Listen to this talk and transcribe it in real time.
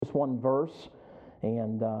this one verse,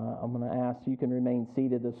 and I'm going to ask you can remain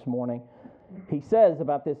seated this morning. He says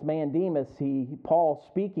about this man Demas, Paul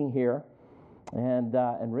speaking here, and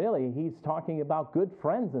really he's talking about good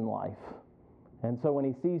friends in life. And so when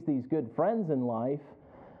he sees these good friends in life,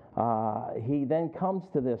 he then comes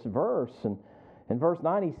to this verse, and in verse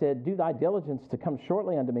 9 he said, "Do thy diligence to come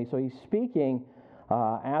shortly unto me." So he's speaking,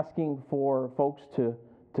 asking for folks to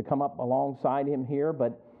come up alongside him here,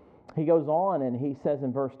 but he goes on and he says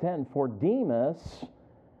in verse 10, "For Demas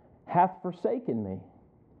hath forsaken me."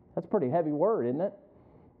 That's a pretty heavy word, isn't it?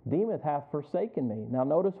 Demas hath forsaken me. Now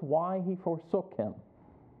notice why he forsook him.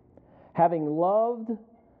 "Having loved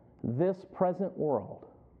this present world."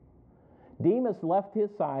 Demas left his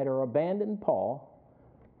side or abandoned Paul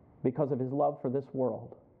because of his love for this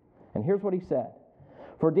world. And here's what he said.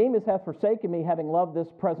 "For Demas hath forsaken me, having loved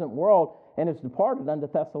this present world, and is departed unto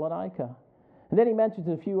Thessalonica." And then he mentions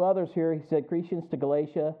a few others here. He said Crescens to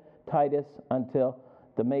Galatia, Titus until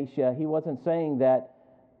Dalmatia. He wasn't saying that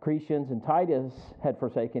Crescens and Titus had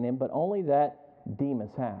forsaken him, but only that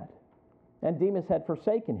Demas had. And Demas had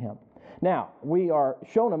forsaken him. Now, we are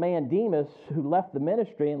shown a man, Demas, who left the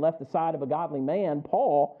ministry and left the side of a godly man,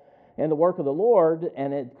 Paul, in the work of the Lord,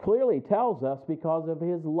 and it clearly tells us because of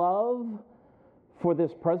his love for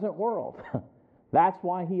this present world. That's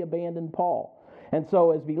why he abandoned Paul. And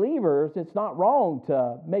so as believers, it's not wrong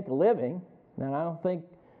to make a living. And I don't think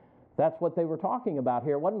that's what they were talking about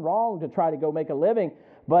here. It wasn't wrong to try to go make a living,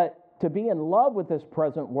 but to be in love with this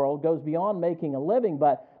present world goes beyond making a living,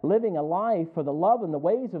 but living a life for the love and the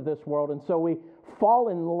ways of this world. And so we fall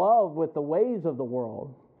in love with the ways of the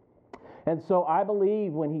world. And so I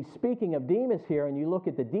believe when he's speaking of Demas here, and you look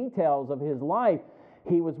at the details of his life,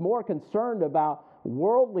 he was more concerned about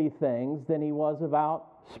worldly things than he was about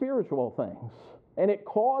spiritual things. And it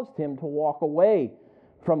caused him to walk away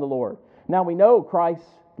from the Lord. Now we know Christ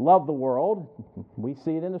loved the world. We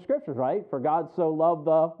see it in the scriptures, right? For God so loved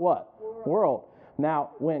the what? World.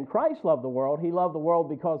 Now, when Christ loved the world, he loved the world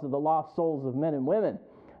because of the lost souls of men and women.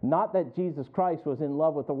 Not that Jesus Christ was in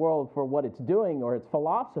love with the world for what it's doing or its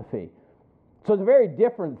philosophy. So it's a very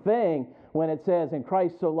different thing when it says, "And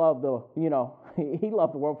Christ so loved he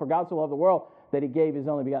loved the world, for God so loved the world that he gave his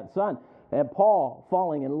only begotten Son." And Paul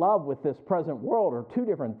falling in love with this present world are two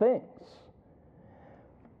different things.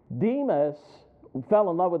 Demas fell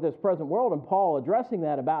in love with this present world, and Paul addressing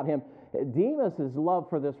that about him. Demas' love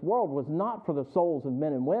for this world was not for the souls of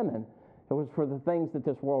men and women. It was for the things that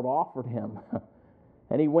this world offered him.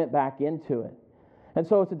 And he went back into it. And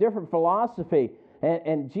so it's a different philosophy.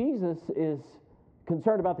 And Jesus is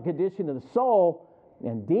concerned about the condition of the soul,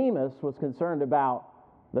 and Demas was concerned about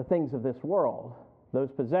the things of this world,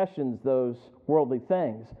 those possessions, those worldly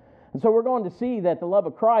things. And so we're going to see that the love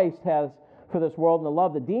of Christ has for this world and the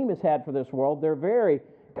love that Demas had for this world, they're very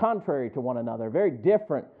contrary to one another, very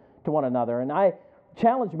different to one another. And I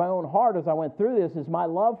challenged my own heart as I went through this, is my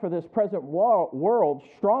love for this present world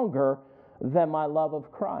stronger than my love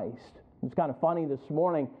of Christ? It's kind of funny this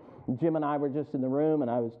morning, Jim and I were just in the room,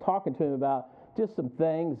 and I was talking to him about just some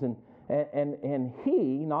things, and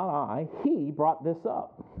he, not I, he brought this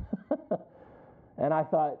up. And I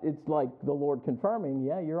thought, it's like the Lord confirming,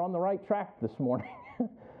 yeah, you're on the right track this morning.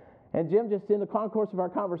 And Jim, just in the concourse of our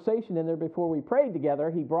conversation in there before we prayed together,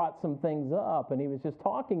 he brought some things up, and he was just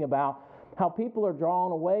talking about how people are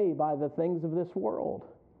drawn away by the things of this world.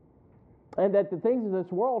 And that the things of this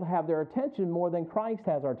world have their attention more than Christ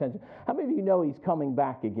has our attention. How many of you know he's coming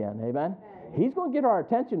back again? Amen? He's going to get our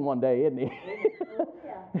attention one day, isn't he?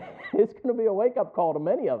 It's going to be a wake-up call to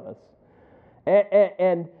many of us.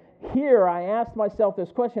 And here I asked myself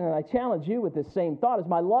this question, and I challenge you with this same thought. Is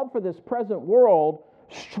my love for this present world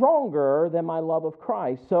stronger than my love of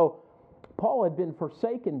Christ? So Paul had been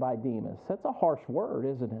forsaken by Demas. That's a harsh word,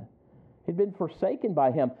 isn't it? He'd been forsaken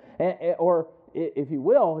by him. Or if you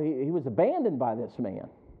will, he was abandoned by this man.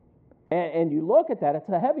 And you look at that, it's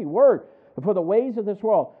a heavy word for the ways of this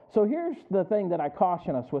world. So here's the thing that I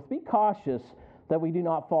caution us with. Be cautious that we do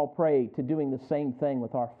not fall prey to doing the same thing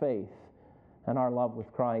with our faith and our love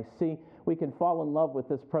with Christ. See, we can fall in love with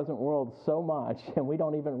this present world so much, and we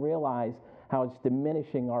don't even realize how it's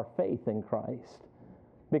diminishing our faith in Christ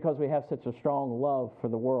because we have such a strong love for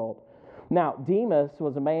the world. Now, Demas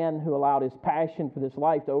was a man who allowed his passion for this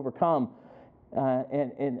life to overcome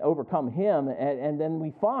and overcome him, and then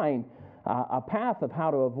we find a path of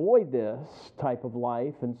how to avoid this type of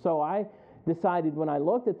life. And so I decided when I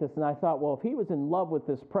looked at this, and I thought, well, if he was in love with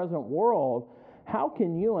this present world, how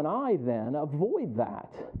can you and I then avoid that?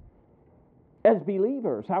 As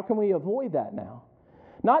believers, how can we avoid that now?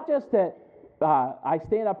 Not just that I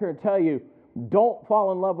stand up here and tell you don't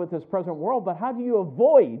fall in love with this present world, but how do you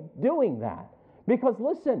avoid doing that? Because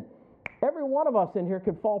listen, every one of us in here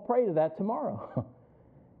could fall prey to that tomorrow.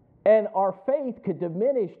 And our faith could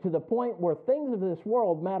diminish to the point where things of this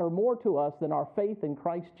world matter more to us than our faith in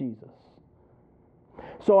Christ Jesus.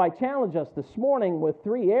 So I challenge us this morning with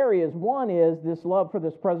three areas. One is this love for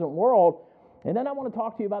this present world. And then I want to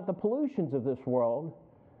talk to you about the pollutions of this world.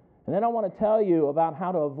 And then I want to tell you about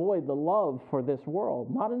how to avoid the love for this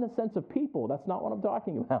world. Not in the sense of people. That's not what I'm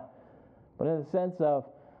talking about. But in the sense of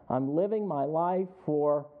I'm living my life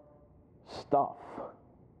for stuff.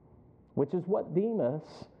 Which is what Demas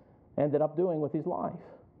ended up doing with his life.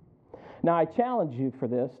 Now I challenge you for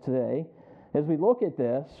this today. As we look at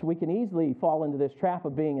this, we can easily fall into this trap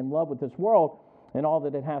of being in love with this world and all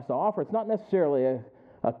that it has to offer. It's not necessarily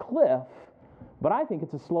a cliff, but I think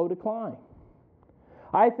it's a slow decline.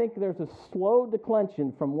 I think there's a slow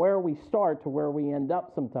declension from where we start to where we end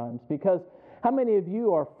up sometimes. Because how many of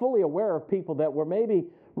you are fully aware of people that were maybe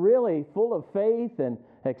really full of faith and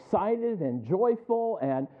excited and joyful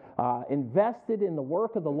and invested in the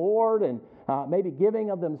work of the Lord and maybe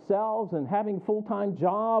giving of themselves and having full-time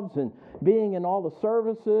jobs and being in all the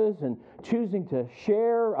services and choosing to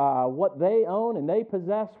share what they own and they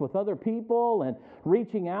possess with other people and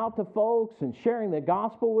reaching out to folks and sharing the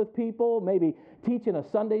gospel with people, maybe teaching a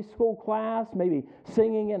Sunday school class, maybe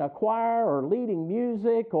singing in a choir or leading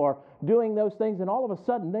music or doing those things, and all of a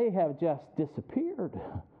sudden they have just disappeared.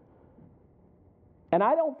 And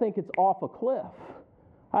I don't think it's off a cliff.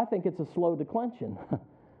 I think it's a slow declension.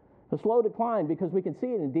 A slow decline, because we can see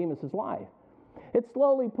it in Demas' life. It's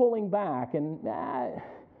slowly pulling back, and I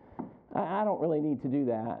don't really need to do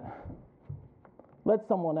that. Let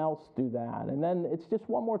someone else do that. And then it's just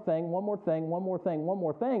one more thing, one more thing, one more thing, one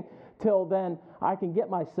more thing, till then I can get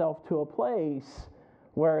myself to a place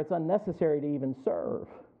where it's unnecessary to even serve.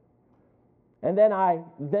 And then I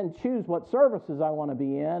choose what services I want to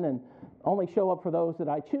be in and only show up for those that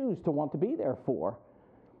I choose to want to be there for.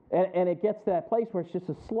 And it gets to that place where it's just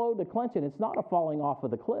a slow declension. It's not a falling off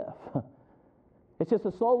of the cliff. It's just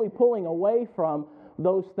a slowly pulling away from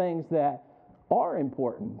those things that are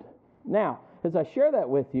important. Now, as I share that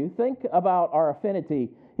with you, think about our affinity,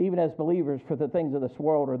 even as believers, for the things of this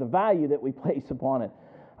world, or the value that we place upon it,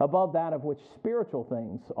 above that of which spiritual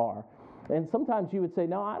things are. And sometimes you would say,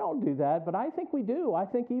 no, I don't do that, but I think we do. I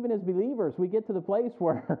think even as believers, we get to the place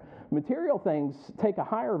where material things take a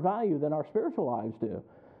higher value than our spiritual lives do.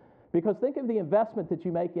 Because think of the investment that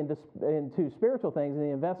you make into spiritual things and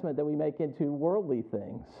the investment that we make into worldly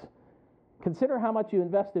things. Consider how much you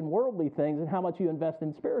invest in worldly things and how much you invest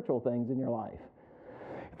in spiritual things in your life.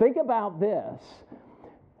 Think about this.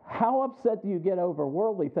 How upset do you get over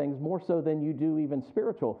worldly things more so than you do even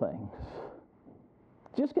spiritual things?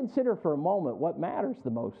 Just consider for a moment what matters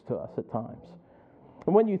the most to us at times.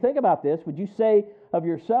 And when you think about this, would you say of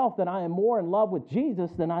yourself that I am more in love with Jesus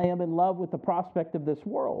than I am in love with the prospect of this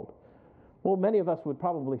world? Well, many of us would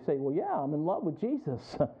probably say, well, yeah, I'm in love with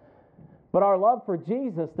Jesus. But our love for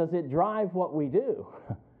Jesus, does it drive what we do?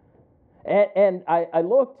 And I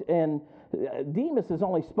looked, and Demas is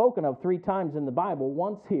only spoken of 3 times in the Bible.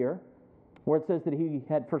 Once here, where it says that he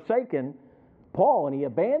had forsaken Paul and he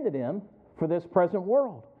abandoned him for this present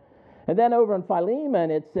world. And then over in Philemon,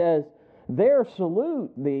 it says, there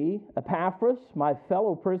salute thee, Epaphras, my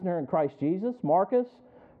fellow prisoner in Christ Jesus, Marcus,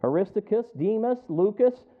 Aristarchus, Demas,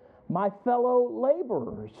 Lucas, my fellow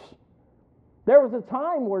laborers. There was a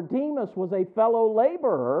time where Demas was a fellow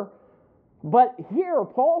laborer, but here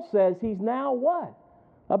Paul says he's now what?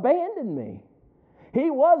 Abandoned me. He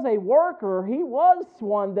was a worker. He was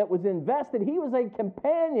one that was invested. He was a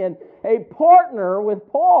companion, a partner with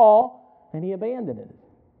Paul, and he abandoned it.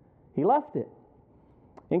 He left it.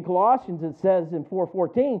 In Colossians it says in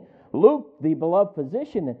 4:14, Luke, the beloved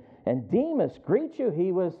physician, and Demas greet you.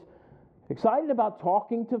 He was excited about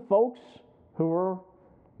talking to folks who were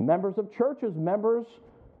members of churches, members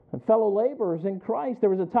and fellow laborers in Christ. There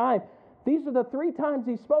was a time, these are the 3 times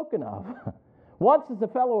he's spoken of. Once as a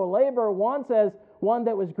fellow laborer, once as one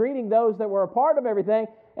that was greeting those that were a part of everything,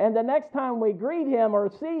 and the next time we greet him or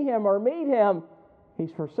see him or meet him,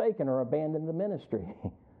 he's forsaken or abandoned the ministry.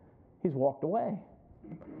 He's walked away.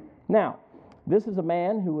 Now, this is a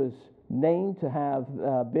man who was named to have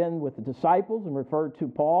been with the disciples and referred to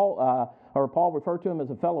Paul, or Paul referred to him as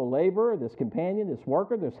a fellow laborer, this companion, this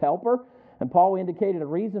worker, this helper. And Paul indicated a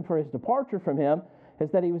reason for his departure from him is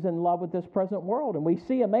that he was in love with this present world. And we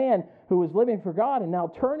see a man who was living for God and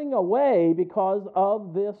now turning away because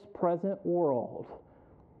of this present world.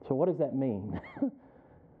 So what does that mean?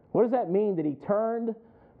 What does that mean that he turned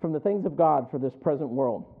from the things of God for this present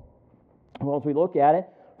world? Well, as we look at it,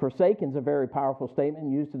 Forsaken is a very powerful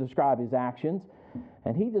statement used to describe his actions.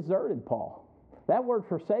 And he deserted Paul. That word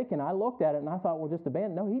forsaken, I looked at it and I thought, well, just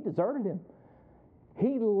abandon. No, he deserted him.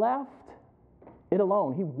 He left it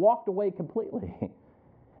alone. He walked away completely.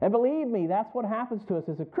 And believe me, that's what happens to us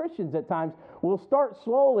as Christians at times. We'll start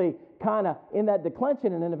slowly kind of in that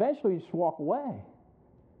declension, and then eventually you just walk away.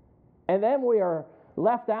 And then we are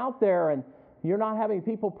left out there, and you're not having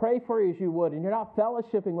people pray for you as you would, and you're not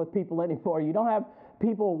fellowshipping with people anymore. You don't have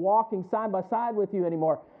people walking side by side with you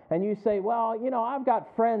anymore. And you say, well, I've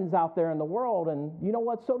got friends out there in the world, and you know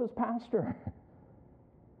what? So does Pastor.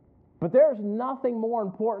 But there's nothing more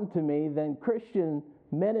important to me than Christian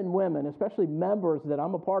men and women, especially members that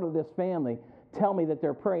I'm a part of this family, tell me that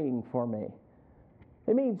they're praying for me.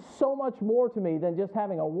 It means so much more to me than just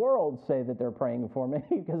having a world say that they're praying for me,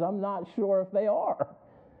 because I'm not sure if they are.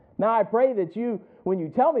 Now, I pray that you, when you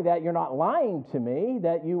tell me that, you're not lying to me,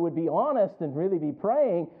 that you would be honest and really be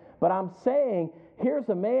praying. But I'm saying, here's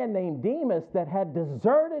a man named Demas that had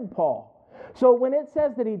deserted Paul. So when it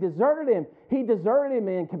says that he deserted him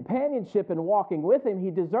in companionship and walking with him.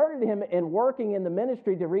 He deserted him in working in the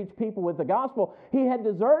ministry to reach people with the gospel. He had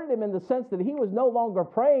deserted him in the sense that he was no longer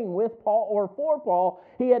praying with Paul or for Paul.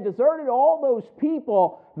 He had deserted all those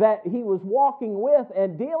people that he was walking with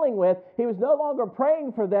and dealing with. He was no longer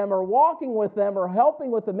praying for them or walking with them or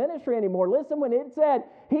helping with the ministry anymore. Listen, when it said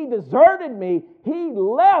he deserted me, he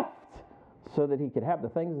left so that he could have the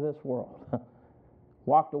things of this world.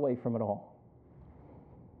 Walked away from it all.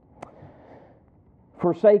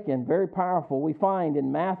 Forsaken, very powerful. We find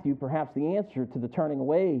in Matthew perhaps the answer to the turning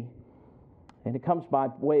away, and it comes by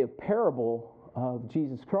way of parable of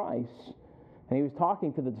Jesus Christ. And he was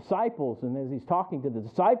talking to the disciples, and as he's talking to the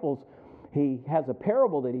disciples, he has a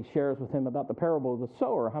parable that he shares with them about the parable of the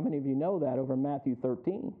sower. How many of you know that over in Matthew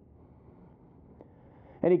 13?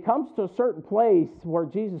 And he comes to a certain place where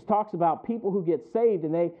Jesus talks about people who get saved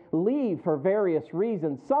and they leave for various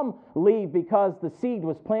reasons. Some leave because the seed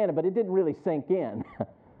was planted, but it didn't really sink in,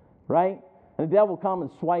 right? And the devil will come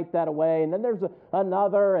and swipe that away. And then there's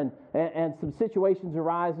another, and some situations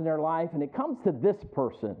arise in their life. And it comes to this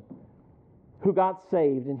person who got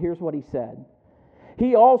saved. And here's what he said.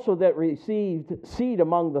 He also that received seed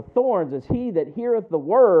among the thorns is he that heareth the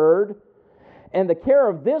word, and the care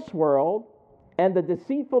of this world and the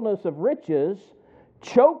deceitfulness of riches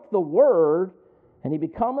choke the word, and he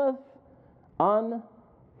becometh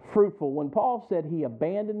unfruitful. When Paul said he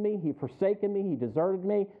abandoned me, he forsaken me, he deserted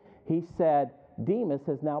me, he said Demas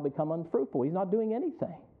has now become unfruitful. He's not doing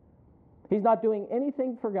anything. He's not doing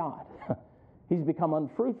anything for God. He's become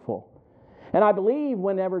unfruitful. And I believe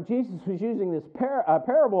whenever Jesus was using this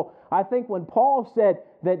parable, I think when Paul said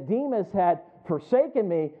that Demas had forsaken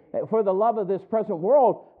me for the love of this present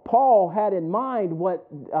world, Paul had in mind what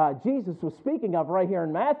Jesus was speaking of right here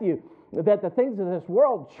in Matthew, that the things of this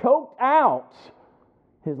world choked out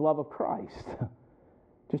his love of Christ.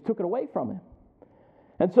 Just took it away from him.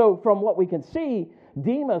 And so from what we can see,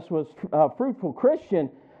 Demas was a fruitful Christian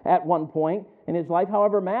at one point in his life.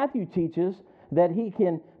 However, Matthew teaches that he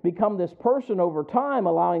can become this person over time,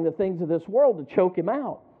 allowing the things of this world to choke him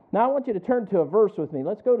out. Now I want you to turn to a verse with me.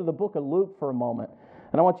 Let's go to the book of Luke for a moment.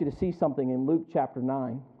 And I want you to see something in Luke chapter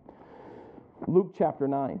 9. Luke chapter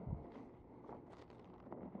 9.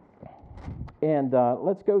 And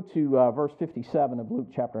let's go to verse 57 of Luke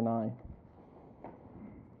chapter 9.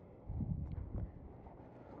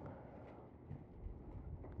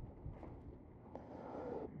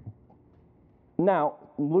 Now,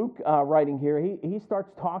 Luke writing here, he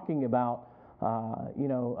starts talking about,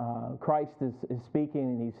 Christ is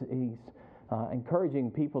speaking, and he's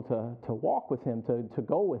encouraging people to walk with him, to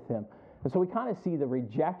go with him. And so we kind of see the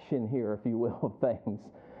rejection here, if you will, of things.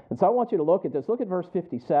 And so I want you to look at this. Look at verse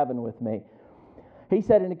 57 with me. He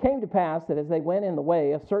said, and it came to pass that as they went in the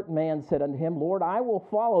way, a certain man said unto him, Lord, I will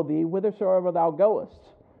follow thee whithersoever thou goest.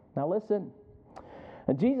 Now listen.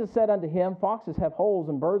 And Jesus said unto him, Foxes have holes,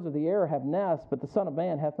 and birds of the air have nests, but the Son of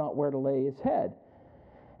Man hath not where to lay his head.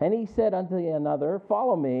 And he said unto another,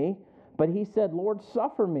 Follow me. But he said, Lord,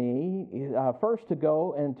 suffer me first to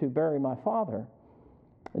go and to bury my father.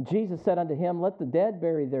 And Jesus said unto him, Let the dead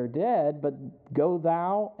bury their dead, but go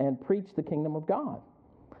thou and preach the kingdom of God.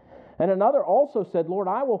 And another also said, Lord,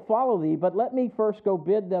 I will follow thee, but let me first go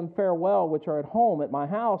bid them farewell which are at home at my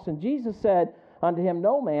house. And Jesus said unto him,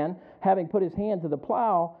 No man, having put his hand to the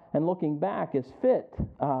plow and looking back, is fit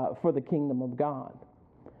for the kingdom of God.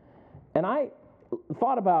 And I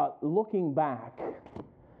thought about looking back.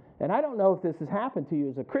 And I don't know if this has happened to you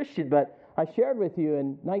as a Christian, but I shared with you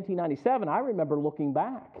in 1997, I remember looking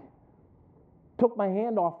back. Took my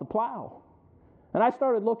hand off the plow. And I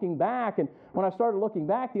started looking back, and when I started looking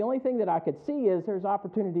back, the only thing that I could see is there's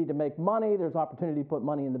opportunity to make money, there's opportunity to put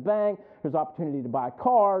money in the bank, there's opportunity to buy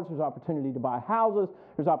cars, there's opportunity to buy houses,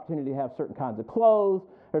 there's opportunity to have certain kinds of clothes,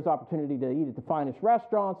 there's opportunity to eat at the finest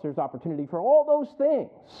restaurants, there's opportunity for all those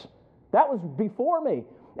things. That was before me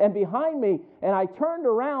and behind me, and I turned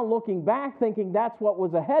around looking back thinking that's what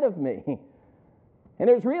was ahead of me. And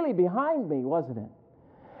it was really behind me, wasn't it?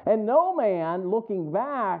 And no man looking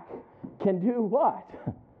back can do what?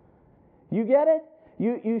 You get it?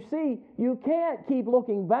 You see, you can't keep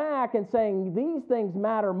looking back and saying these things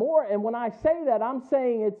matter more. And when I say that, I'm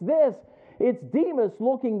saying it's this. It's Demas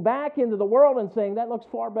looking back into the world and saying that looks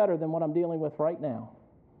far better than what I'm dealing with right now.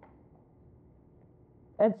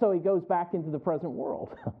 And so he goes back into the present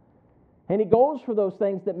world. And he goes for those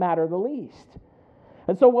things that matter the least.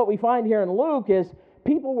 And so what we find here in Luke is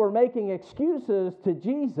people were making excuses to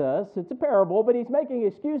Jesus. It's a parable, but he's making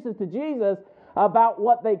excuses to Jesus about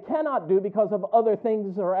what they cannot do because of other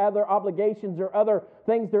things or other obligations or other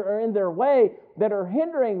things that are in their way that are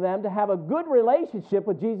hindering them to have a good relationship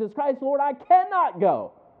with Jesus Christ. Lord, I cannot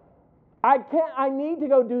go. I need to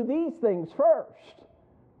go do these things first.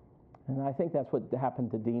 And I think that's what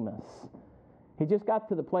happened to Demas. He just got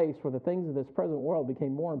to the place where the things of this present world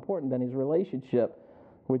became more important than his relationship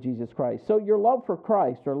with Jesus Christ. So your love for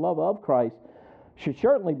Christ or love of Christ should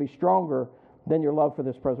certainly be stronger than your love for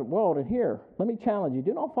this present world. And here, let me challenge you.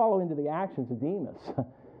 Do not follow into the actions of Demas.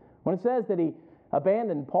 When it says that he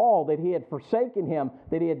abandoned Paul, that he had forsaken him,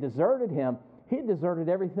 that he had deserted him, he had deserted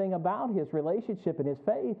everything about his relationship and his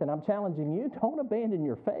faith. And I'm challenging you, don't abandon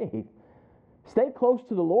your faith. Stay close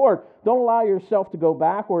to the Lord. Don't allow yourself to go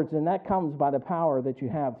backwards, and that comes by the power that you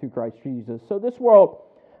have through Christ Jesus. So this world,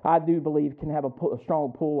 I do believe, can have a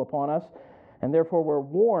strong pull upon us, and therefore we're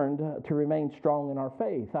warned to remain strong in our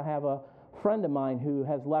faith. I have a friend of mine who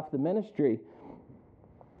has left the ministry.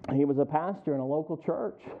 He was a pastor in a local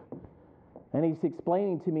church, and he's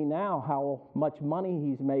explaining to me now how much money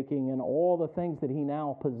he's making and all the things that he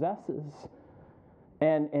now possesses.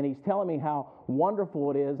 And he's telling me how wonderful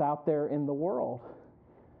it is out there in the world.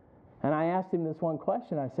 And I asked him this one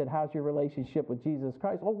question. I said, how's your relationship with Jesus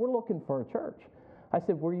Christ? Oh, we're looking for a church. I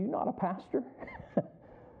said, were you not a pastor?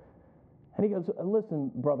 And he goes, listen,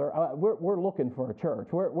 brother, we're looking for a church.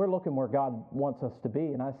 We're looking where God wants us to be.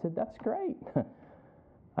 And I said, that's great.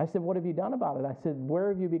 I said, what have you done about it? I said, where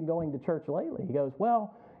have you been going to church lately? He goes,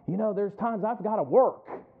 well, there's times I've got to work.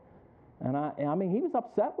 And I mean, he was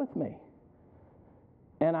upset with me.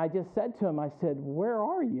 And I just said to him, I said, where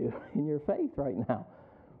are you in your faith right now?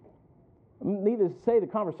 Needless to say, the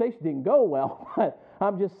conversation didn't go well, but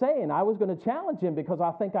I'm just saying I was going to challenge him because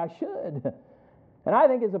I think I should. And I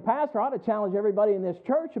think as a pastor, I ought to challenge everybody in this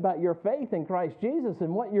church about your faith in Christ Jesus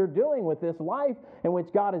and what you're doing with this life in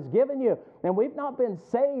which God has given you. And we've not been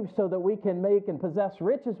saved so that we can make and possess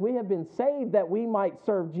riches. We have been saved that we might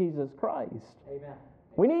serve Jesus Christ. Amen.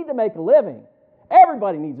 We need to make a living.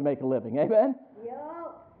 Everybody needs to make a living. Amen? Yep.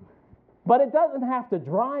 But it doesn't have to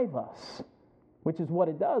drive us, which is what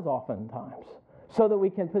it does oftentimes, so that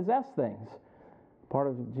we can possess things. Part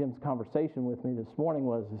of Jim's conversation with me this morning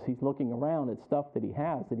was as he's looking around at stuff that he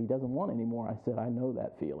has that he doesn't want anymore. I said, I know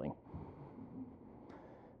that feeling.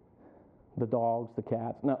 The dogs, the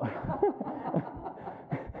cats, no.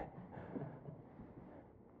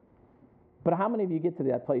 But how many of you get to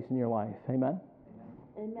that place in your life? Amen?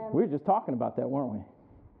 Amen. We were just talking about that, weren't we?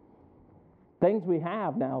 Things we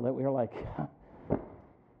have now that we're like,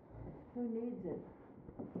 Who needs it?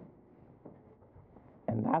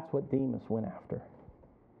 and that's what Demas went after.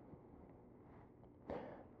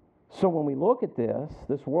 So when we look at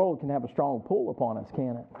this world can have a strong pull upon us,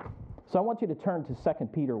 can it? So I want you to turn to 2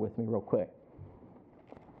 Peter with me real quick.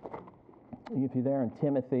 If you're there in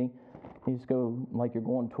Timothy, you just go like you're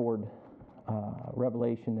going toward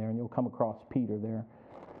Revelation there, and you'll come across Peter there.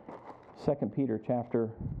 2 Peter chapter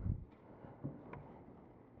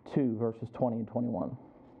 2, verses 20 and 21.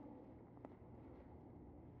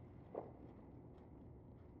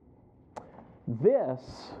 This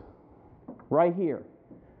right here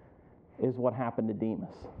is what happened to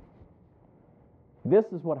Demas. This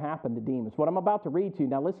is what happened to Demas. What I'm about to read to you,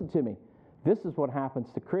 now listen to me. This is what happens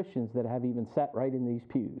to Christians that have even sat right in these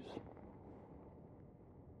pews.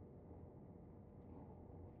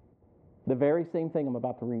 The very same thing I'm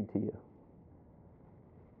about to read to you.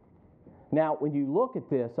 Now, when you look at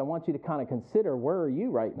this, I want you to kind of consider, where are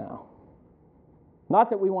you right now? Not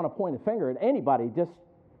that we want to point a finger at anybody, just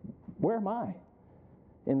where am I?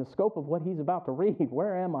 In the scope of what he's about to read,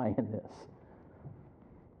 where am I in this?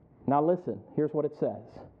 Now listen, here's what it says.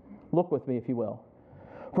 Look with me, if you will.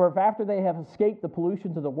 For if after they have escaped the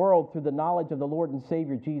pollutions of the world through the knowledge of the Lord and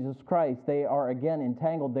Savior Jesus Christ, they are again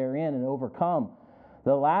entangled therein and overcome,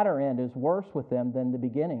 the latter end is worse with them than the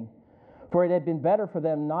beginning. For it had been better for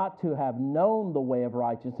them not to have known the way of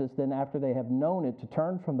righteousness than after they have known it to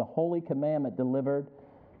turn from the holy commandment delivered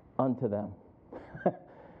unto them.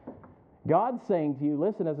 God's saying to you,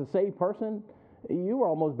 listen, as a saved person, you are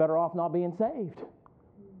almost better off not being saved.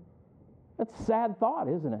 That's a sad thought,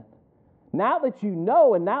 isn't it? Now that you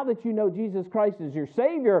know, and now that you know Jesus Christ is your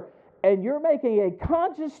Savior, and you're making a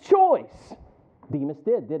conscious choice. Demas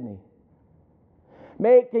did, didn't he?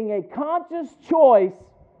 Making a conscious choice,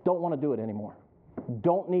 don't want to do it anymore.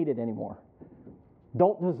 Don't need it anymore.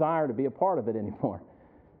 Don't desire to be a part of it anymore.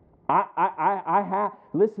 I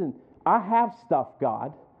have stuff,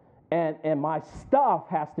 God, and my stuff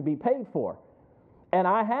has to be paid for. And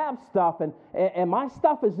I have stuff, and my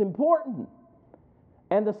stuff is important.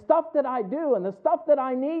 And the stuff that I do and the stuff that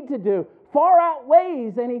I need to do far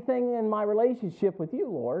outweighs anything in my relationship with you,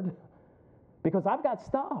 Lord, because I've got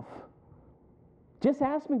stuff. Just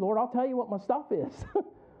ask me, Lord, I'll tell you what my stuff is.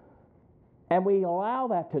 And we allow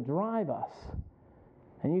that to drive us.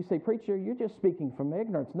 And you say, preacher, you're just speaking from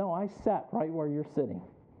ignorance. No, I sat right where you're sitting.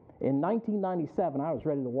 In 1997, I was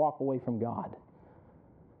ready to walk away from God.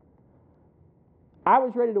 I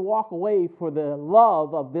was ready to walk away for the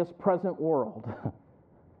love of this present world.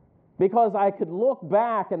 Because I could look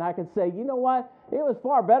back and I could say, you know what? It was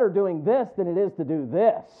far better doing this than it is to do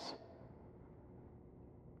this.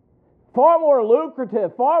 Far more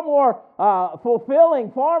lucrative, far more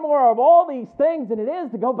fulfilling, far more of all these things than it is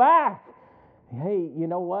to go back. Hey, you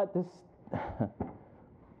know what? It's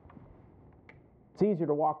easier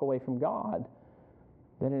to walk away from God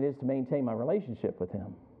than it is to maintain my relationship with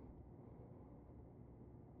Him.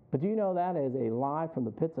 But do you know that is a lie from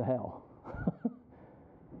the pits of hell?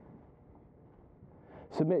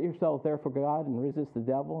 Submit yourself therefore to God and resist the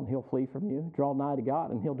devil, and he'll flee from you. Draw nigh to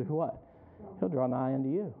God, and he'll do what? He'll draw nigh unto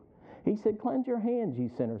you. He said, cleanse your hands, ye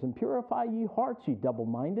sinners, and purify ye hearts, ye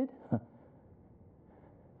double-minded.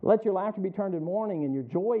 Let your laughter be turned to mourning, and your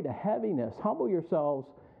joy to heaviness. Humble yourselves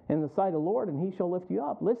in the sight of the Lord, and he shall lift you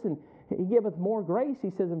up. Listen, he giveth more grace,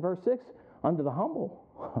 he says in verse 6, unto the humble.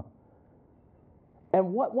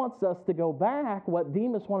 And what wants us to go back, what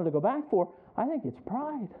Demas wanted to go back for, I think it's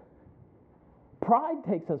pride. Pride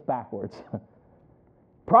takes us backwards.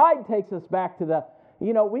 Pride takes us back to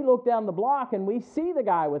we look down the block and we see the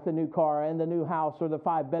guy with the new car and the new house or the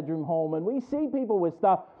 5-bedroom home, and we see people with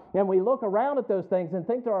stuff, and we look around at those things and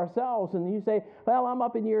think to ourselves, and you say, well, I'm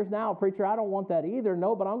up in years now, preacher, I don't want that either.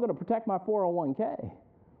 No, but I'm going to protect my 401k.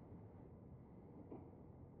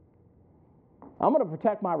 I'm going to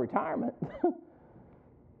protect my retirement.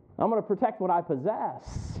 I'm going to protect what I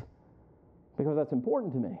possess because that's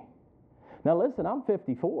important to me. Now listen, I'm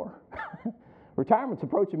 54. Retirement's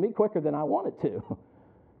approaching me quicker than I want it to.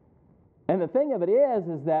 And the thing of it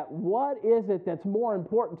is that what is it that's more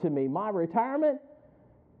important to me, my retirement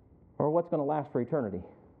or what's going to last for eternity?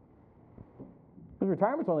 Because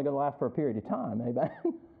retirement's only going to last for a period of time, amen?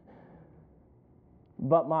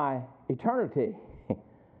 But my eternity.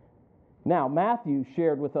 Now, Matthew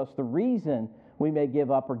shared with us the reason we may give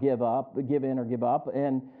in or give up,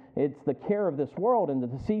 and it's the care of this world, and the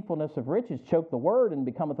deceitfulness of riches choke the word and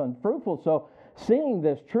becometh unfruitful. So, seeing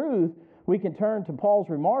this truth, we can turn to Paul's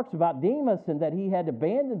remarks about Demas and that he had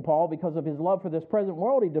abandoned Paul because of his love for this present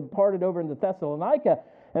world. He departed over into Thessalonica.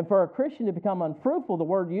 And for a Christian to become unfruitful, the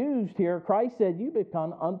word used here, Christ said, you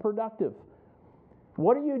become unproductive.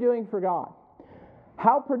 What are you doing for God?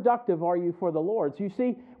 How productive are you for the Lord? So you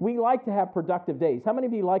see, we like to have productive days. How many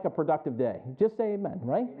of you like a productive day? Just say amen,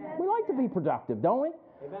 right? Amen. We like to be productive, don't we?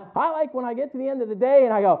 Amen. I like when I get to the end of the day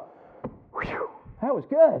and I go, whew, that was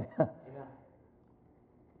good. Amen.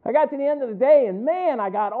 I got to the end of the day and man, I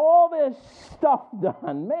got all this stuff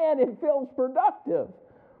done. Man, it feels productive.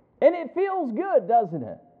 And it feels good, doesn't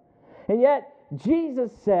it? And yet,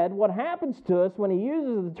 Jesus said what happens to us when he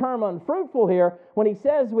uses the term unfruitful here, when he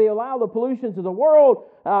says we allow the pollutions of the world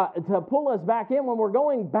to pull us back in, when we're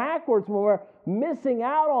going backwards, when we're missing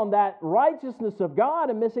out on that righteousness of God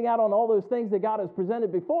and missing out on all those things that God has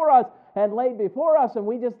presented before us and laid before us, and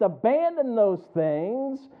we just abandon those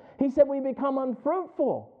things, he said we become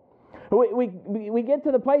unfruitful. We get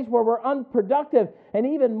to the place where we're unproductive, and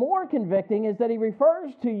even more convicting is that he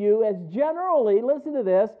refers to you as generally, listen to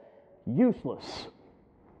this, useless.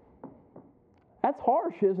 That's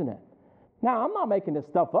harsh, isn't it? Now, I'm not making this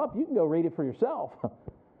stuff up. You can go read it for yourself.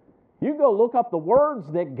 You can go look up the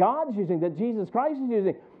words that God's using, that Jesus Christ is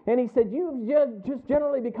using. And he said, you've just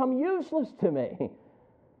generally become useless to me.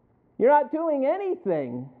 You're not doing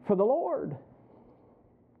anything for the Lord.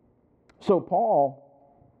 So Paul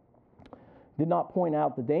did not point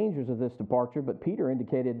out the dangers of this departure, but Peter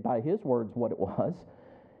indicated by his words what it was.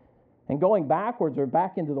 And going backwards or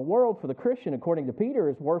back into the world for the Christian, according to Peter,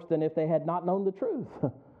 is worse than if they had not known the truth.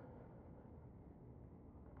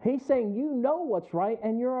 He's saying you know what's right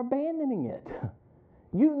and you're abandoning it.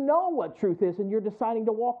 You know what truth is and you're deciding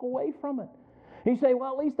to walk away from it. You say,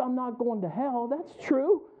 well, at least I'm not going to hell. That's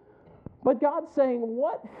true. But God's saying,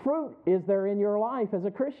 what fruit is there in your life as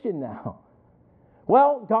a Christian now?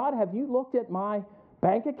 Well, God, have you looked at my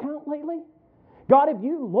bank account lately? God, have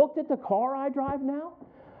you looked at the car I drive now?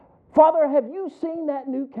 Father, have you seen that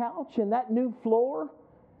new couch and that new floor?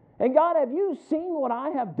 And God, have you seen what I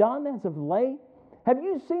have done as of late? Have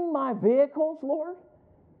you seen my vehicles, Lord?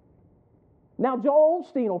 Now, Joel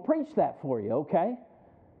Osteen will preach that for you, okay?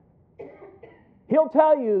 He'll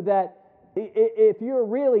tell you that if you're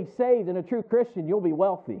really saved and a true Christian, you'll be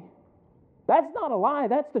wealthy. That's not a lie.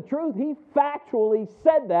 That's the truth. He factually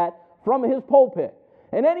said that from his pulpit.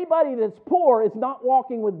 And anybody that's poor is not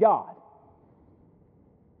walking with God.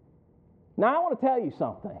 Now, I want to tell you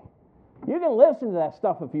something. You can listen to that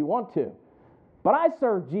stuff if you want to. But I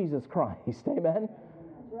serve Jesus Christ. Amen?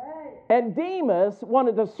 Right. And Demas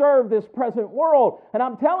wanted to serve this present world. And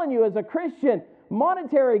I'm telling you, as a Christian,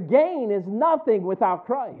 monetary gain is nothing without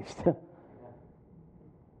Christ.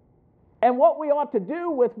 And what we ought to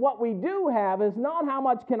do with what we do have is not how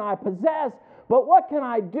much can I possess, but what can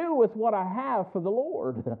I do with what I have for the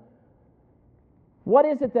Lord? What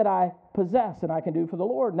is it that I possess and I can do for the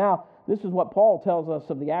Lord? Now, this is what Paul tells us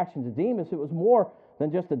of the actions of Demas. It was more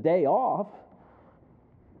than just a day off.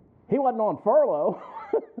 He wasn't on furlough.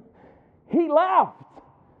 He left.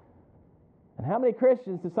 And how many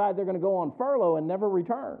Christians decide they're going to go on furlough and never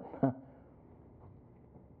return?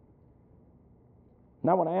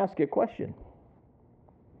 Now I want to ask you a question.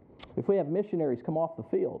 If we have missionaries come off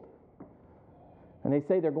the field and they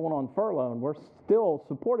say they're going on furlough and we're still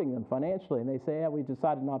supporting them financially and they say, yeah, we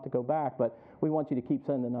decided not to go back, but we want you to keep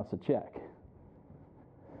sending us a check.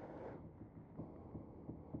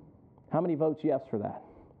 How many votes yes for that?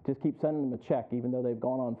 Just keep sending them a check even though they've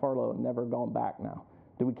gone on furlough and never gone back now.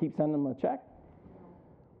 Do we keep sending them a check?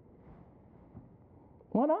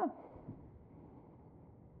 Why not?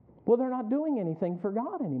 Well, they're not doing anything for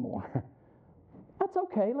God anymore. That's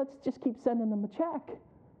okay. Let's just keep sending them a check.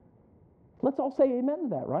 Let's all say amen to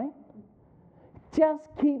that, right? Just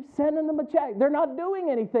keep sending them a check. They're not doing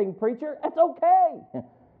anything, preacher. That's okay.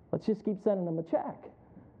 Let's just keep sending them a check.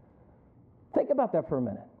 Think about that for a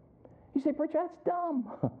minute. You say, preacher, that's dumb.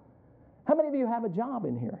 How many of you have a job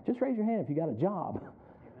in here? Just raise your hand if you got a job.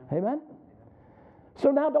 Amen?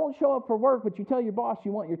 So now don't show up for work, but you tell your boss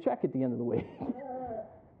you want your check at the end of the week.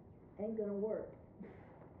 Ain't gonna work.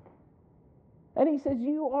 And he says,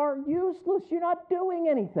 you are useless. You're not doing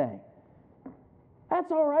anything.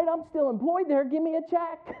 That's all right. I'm still employed there. Give me a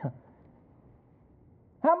check.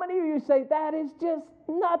 How many of you say, that is just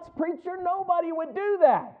nuts, preacher? Nobody would do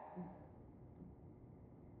that.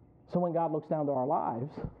 So when God looks down to our lives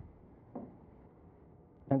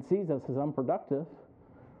and sees us as unproductive,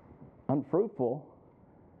 unfruitful,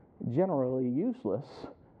 generally useless,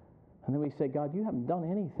 and then we say, God, you haven't done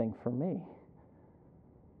anything for me.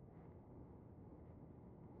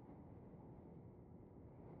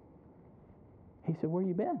 He said, where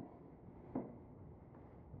you been?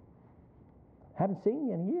 Haven't seen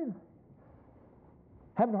you in a year.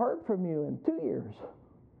 Haven't heard from you in 2 years.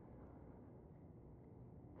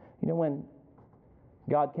 You know, when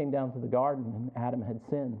God came down to the garden and Adam had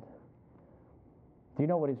sinned, do you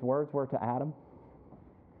know what his words were to Adam?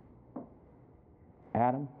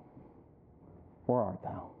 Adam, where art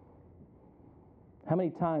thou? How many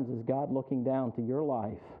times is God looking down to your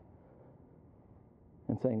life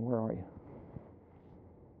and saying, where are you?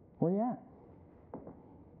 Where are you at?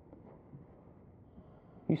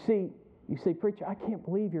 You say, preacher, I can't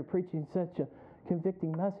believe you're preaching such a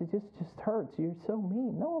convicting message. This just hurts. You're so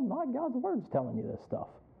mean. No, I'm not. God's word's telling you this stuff.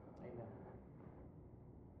 Amen.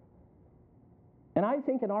 And I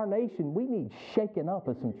think in our nation, we need shaken up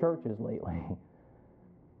as some churches lately.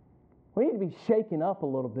 We need to be shaken up a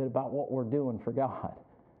little bit about what we're doing for God.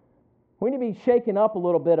 We need to be shaken up a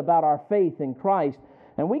little bit about our faith in Christ.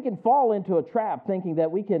 And we can fall into a trap thinking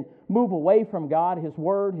that we can move away from God, His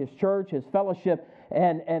Word, His church, His fellowship,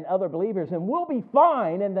 and other believers, and we'll be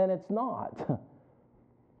fine, and then it's not.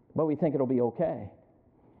 But we think it'll be okay.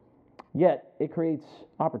 Yet, it creates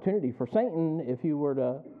opportunity for Satan. If you were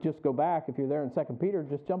to just go back, if you're there in 2 Peter,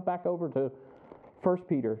 just jump back over to 1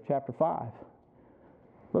 Peter chapter 5.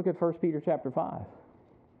 Look at 1 Peter chapter 5.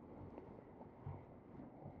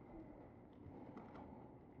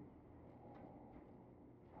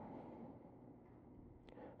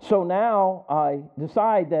 So now I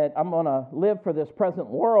decide that I'm going to live for this present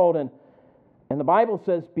world, and the Bible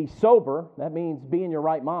says be sober. That means be in your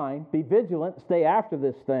right mind. Be vigilant, stay after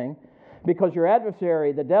this thing, because your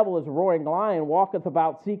adversary, the devil, is a roaring lion, walketh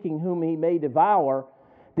about seeking whom he may devour.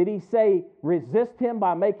 Did he say resist him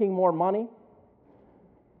by making more money?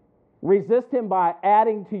 Resist him by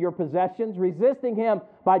adding to your possessions? Resisting him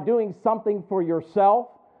by doing something for yourself?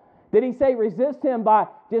 Did he say resist him by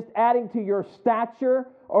just adding to your stature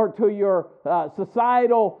or to your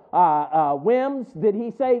societal whims? Did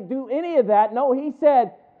he say do any of that? No, he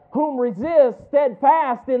said, whom resist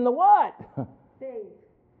steadfast in the what? Faith.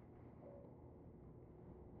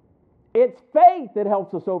 It's faith that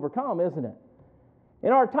helps us overcome, isn't it?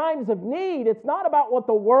 In our times of need, it's not about what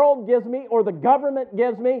the world gives me or the government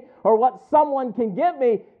gives me or what someone can give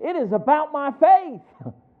me. It is about my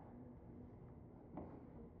faith.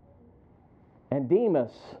 And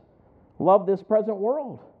Demas loved this present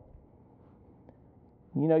world.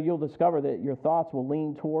 You know, you'll discover that your thoughts will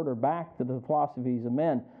lean toward or back to the philosophies of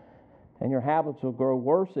men, and your habits will grow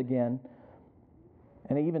worse again,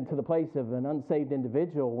 and even to the place of an unsaved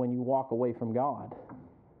individual when you walk away from God.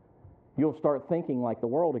 You'll start thinking like the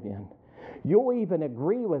world again. You'll even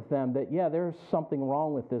agree with them that, yeah, there's something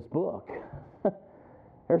wrong with this book.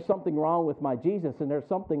 There's something wrong with my Jesus, and there's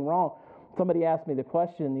something wrong. Somebody asked me the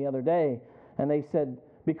question the other day, and they said,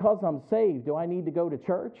 because I'm saved, do I need to go to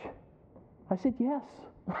church? I said, yes.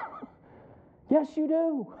 Yes, you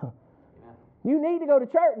do. You need to go to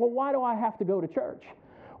church. Well, why do I have to go to church?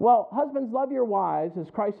 Well, husbands, love your wives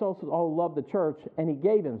as Christ also loved the church, and he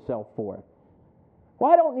gave himself for it.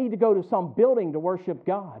 Well, I don't need to go to some building to worship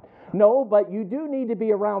God. No, but you do need to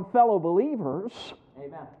be around fellow believers.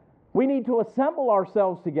 Amen. We need to assemble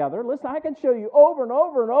ourselves together. Listen, I can show you over and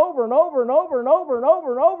over and over and over and over and over and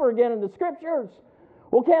over and over again in the Scriptures.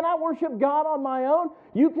 Well, can I worship God on my own?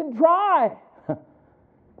 You can try.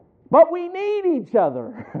 But we need each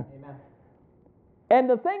other. Amen. And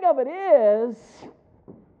the thing of it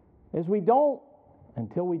is we don't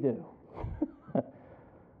until we do.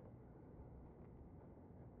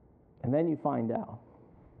 And then you find out,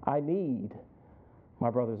 I need my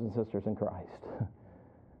brothers and sisters in Christ.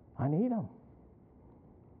 I need them.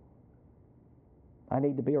 I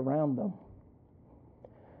need to be around them.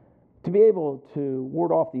 To be able to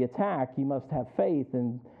ward off the attack, you must have faith,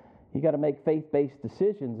 and you got to make faith-based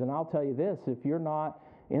decisions. And I'll tell you this, if you're not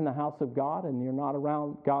in the house of God and you're not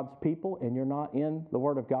around God's people and you're not in the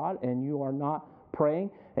Word of God and you are not praying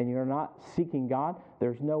and you're not seeking God,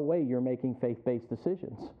 there's no way you're making faith-based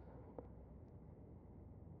decisions.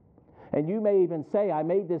 And you may even say, I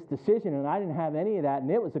made this decision and I didn't have any of that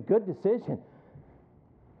and it was a good decision.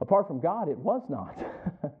 Apart from God, it was not.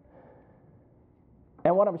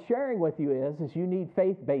 And what I'm sharing with you is you need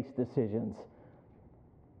faith-based decisions.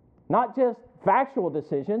 Not just factual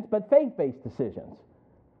decisions, but faith-based decisions.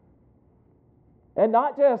 And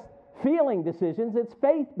not just feeling decisions, it's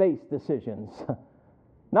faith-based decisions.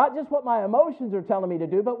 Not just what my emotions are telling me to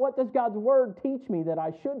do, but what does God's Word teach me that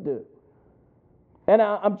I should do? And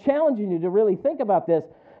I'm challenging you to really think about this.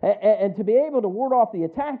 And to be able to ward off the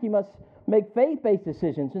attack, you must make faith-based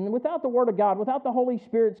decisions. And without the Word of God, without the Holy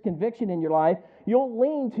Spirit's conviction in your life, you'll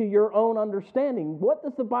lean to your own understanding. What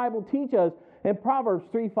does the Bible teach us in Proverbs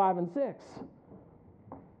 3, 5, and 6?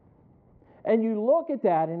 And you look at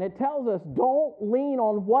that, and it tells us, don't lean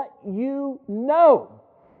on what you know,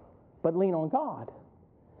 but lean on God.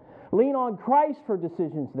 Lean on Christ for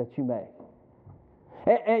decisions that you make.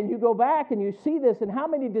 And you go back and you see this, and how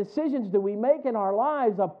many decisions do we make in our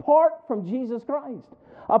lives apart from Jesus Christ,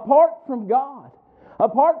 apart from God,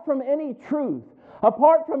 apart from any truth,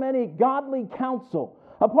 apart from any godly counsel,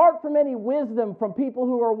 apart from any wisdom from people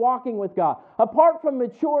who are walking with God, apart from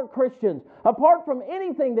mature Christians, apart from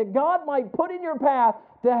anything that God might put in your path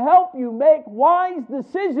to help you make wise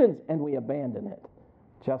decisions, and we abandon it,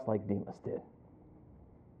 just like Demas did.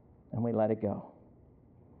 And we let it go.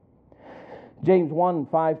 James 1,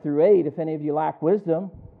 5 through 8, if any of you lack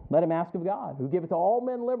wisdom, let him ask of God, who giveth to all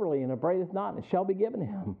men liberally and upbraideth not, and it shall be given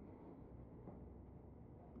him.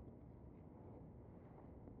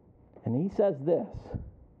 And he says this,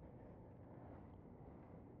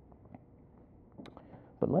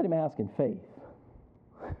 but let him ask in faith.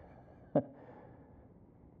 And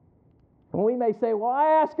we may say, well,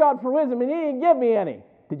 I asked God for wisdom and he didn't give me any.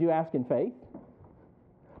 Did you ask in faith?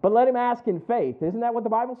 But let him ask in faith. Isn't that what the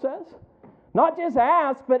Bible says? Not just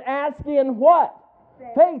ask, but ask in what?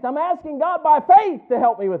 Faith. I'm asking God by faith to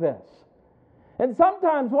help me with this. And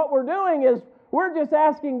sometimes what we're doing is We're just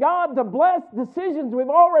asking God to bless decisions we've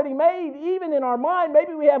already made, even in our mind.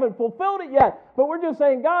 Maybe we haven't fulfilled it yet, but we're just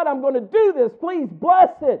saying, God, I'm going to do this. Please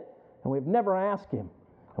bless it. And we've never asked Him.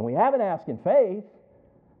 And we haven't asked in faith.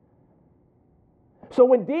 So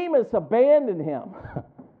when Demas abandoned Him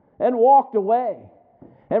and walked away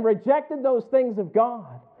and rejected those things of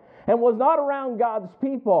God and was not around God's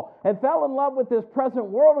people and fell in love with this present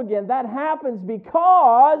world again, that happens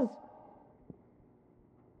because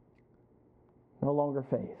no longer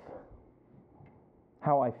faith.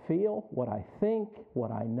 How I feel, what I think, what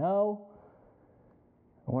I know.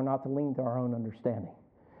 And we're not to lean to our own understanding.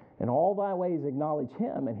 In all thy ways acknowledge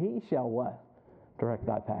Him, and He shall what? Direct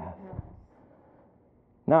thy path.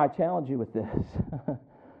 Now I challenge you with this.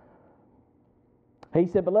 He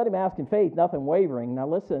said, but let him ask in faith, nothing wavering. Now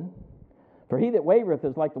listen. For he that wavereth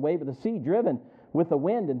is like the wave of the sea, driven with the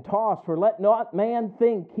wind and tossed. For let not man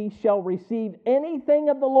think he shall receive anything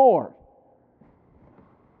of the Lord.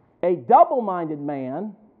 A double-minded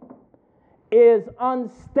man is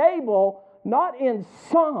unstable, not in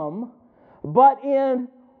some, but in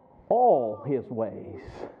all his ways.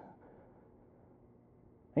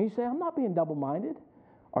 And you say, I'm not being double-minded.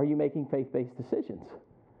 Are you making faith-based decisions?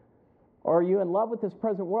 Or are you in love with this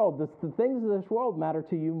present world? Does the things of this world matter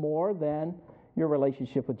to you more than your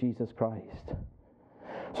relationship with Jesus Christ?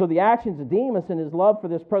 So the actions of Demas and his love for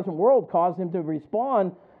this present world caused him to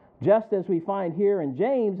respond just as we find here in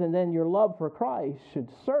James, and then your love for Christ should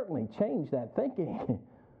certainly change that thinking.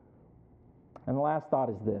 And the last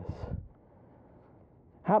thought is this.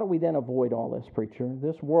 How do we then avoid all this, preacher?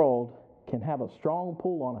 This world can have a strong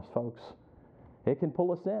pull on us, folks. It can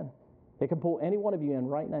pull us in. It can pull any one of you in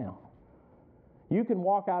right now. You can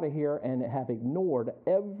walk out of here and have ignored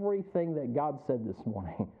everything that God said this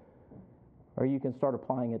morning. Or you can start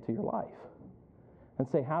applying it to your life and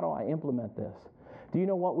say, how do I implement this? Do you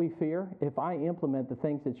know what we fear? If I implement the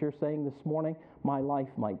things that you're saying this morning, my life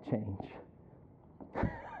might change.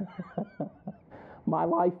 My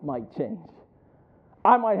life might change.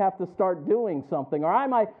 I might have to start doing something, or I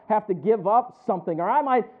might have to give up something, or I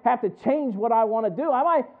might have to change what I want to do. I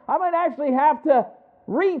might actually have to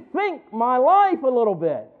rethink my life a little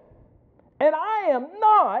bit. And I am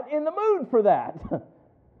not in the mood for that.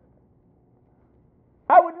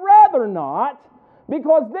 I would rather not,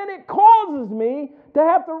 because then it causes me to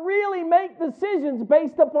have to really make decisions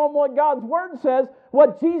based upon what God's Word says,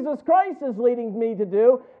 what Jesus Christ is leading me to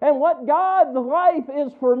do, and what God's life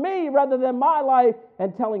is for me rather than my life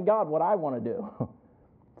and telling God what I want to do.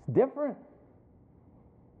 It's different.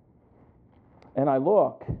 And I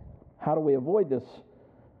look, how do we avoid this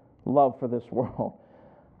love for this world?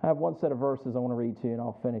 I have one set of verses I want to read to you, and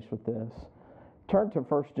I'll finish with this. Turn to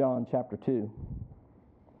 1 John chapter 2.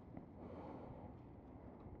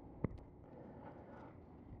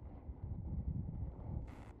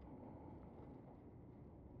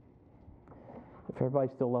 If everybody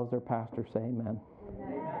still loves their pastor, say amen.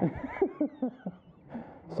 Amen.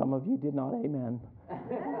 Some of you did not amen,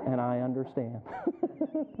 and I understand.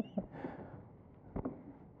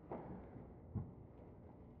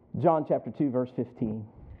 John chapter 2, verse 15.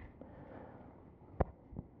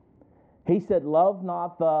 He said, love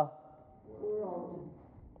not the world.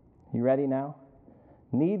 You ready now?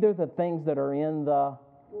 Neither the things that are in the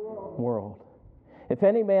world. If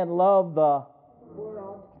any man love the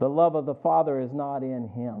world, the love of the Father is not in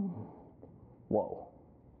him. Whoa.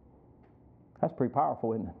 That's pretty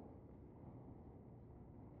powerful, isn't it?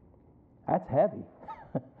 That's heavy.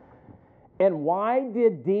 And why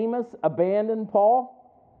did Demas abandon Paul?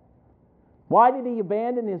 Why did he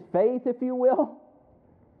abandon his faith, if you will?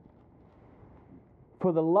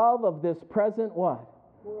 For the love of this present what?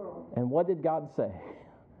 World. And what did God say?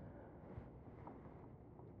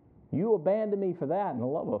 You abandon me for that, and the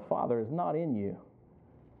love of the Father is not in you.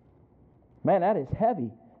 Man, that is heavy.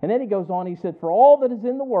 And then he goes on, he said, for all that is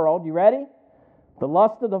in the world, you ready? The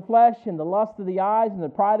lust of the flesh and the lust of the eyes and the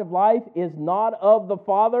pride of life is not of the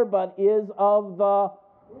Father, but is of the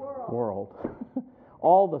world.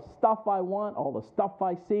 All the stuff I want, all the stuff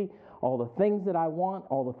I see, all the things that I want,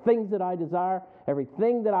 all the things that I desire,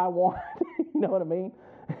 everything that I want. You know what I mean?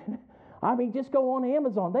 I mean, just go on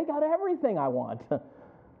Amazon. They got everything I want.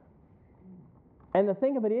 And the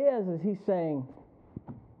thing of it is he's saying,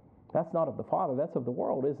 that's not of the Father, that's of the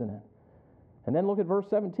world, isn't it? And then look at verse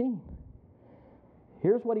 17.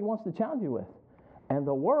 Here's what he wants to challenge you with. And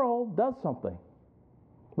the world does something.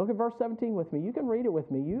 Look at verse 17 with me. You can read it with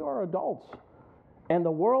me. You are adults. And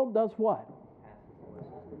the world does what?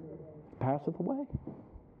 Passeth away.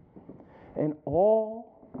 And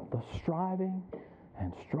all the striving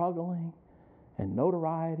and struggling and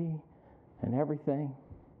notoriety and everything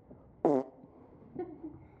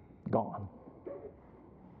Gone.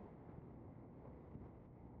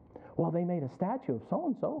 Well, they made a statue of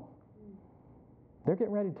so-and-so. They're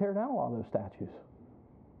getting ready to tear down a lot of those statues.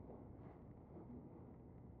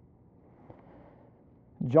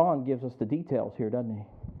 John gives us the details here, doesn't he?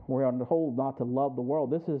 We're told not to love the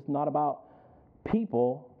world. This is not about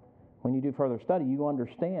people. When you do further study, you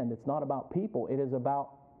understand it's not about people. It is about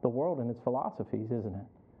the world and its philosophies, isn't it?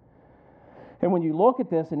 And when you look at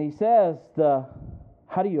this, and he says,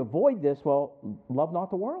 how do you avoid this? Well, love not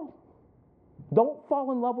the world. Don't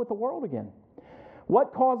fall in love with the world again.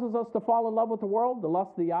 What causes us to fall in love with the world? The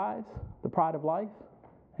lust of the eyes, the pride of life.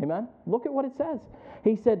 Amen? Look at what it says.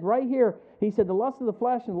 He said right here, he said the lust of the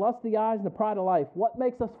flesh and the lust of the eyes and the pride of life. What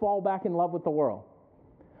makes us fall back in love with the world?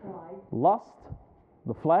 Pride. Lust,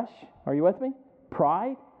 the flesh. Are you with me?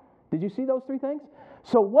 Pride. Did you see those three things?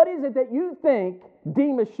 So what is it that you think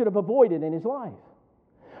Demas should have avoided in his life?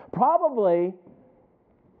 Probably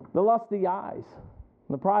the lust of the eyes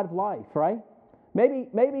and the pride of life, right?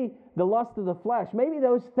 Maybe the lust of the flesh. Maybe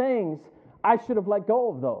those things, I should have let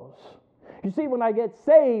go of those. You see, when I get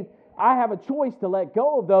saved, I have a choice to let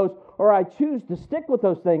go of those, or I choose to stick with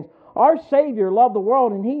those things. Our Savior loved the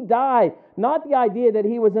world, and He died. Not the idea that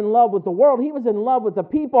He was in love with the world. He was in love with the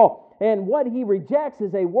people. And what He rejects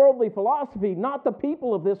is a worldly philosophy, not the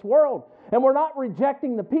people of this world. And we're not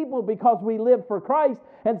rejecting the people because we live for Christ.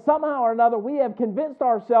 And somehow or another, we have convinced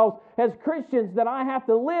ourselves as Christians that I have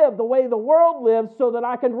to live the way the world lives so that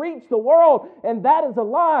I can reach the world. And that is a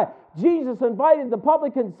lie. Jesus invited the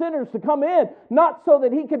publican sinners to come in, not so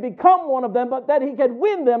that He could become one of them, but that He could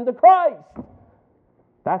win them to Christ.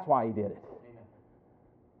 That's why He did it. Amen.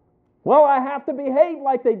 Well, I have to behave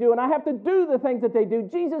like they do, and I have to do the things that they do.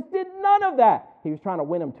 Jesus did none of that. He was trying to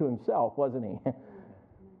win them to Himself, wasn't He?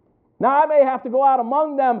 Now, I may have to go out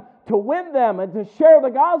among them to win them and to share the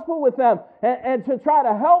gospel with them and to try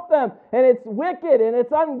to help them. And it's wicked and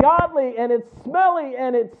it's ungodly and it's smelly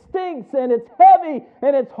and it stinks and it's heavy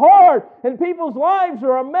and it's hard and people's lives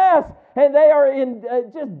are a mess and they are in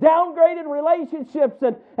just downgraded relationships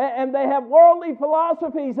and they have worldly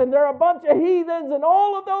philosophies and they're a bunch of heathens and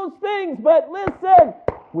all of those things. But listen,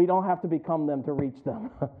 we don't have to become them to reach them.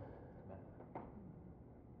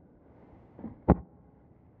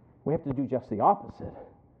 We have to do just the opposite.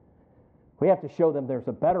 We have to show them there's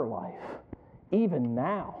a better life, even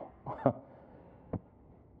now.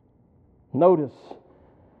 Notice,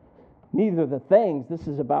 neither the things, this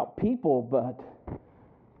is about people, but,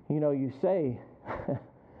 you say,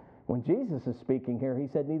 when Jesus is speaking here, He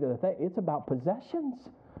said neither the thing, it's about possessions.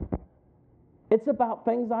 It's about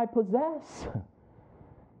things I possess.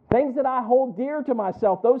 Things that I hold dear to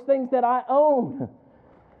myself, those things that I own.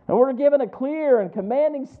 And we're given a clear and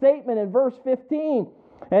commanding statement in verse 15.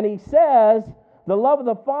 And He says, the love of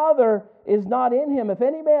the Father is not in him. If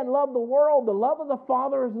any man love the world, the love of the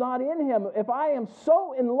Father is not in him. If I am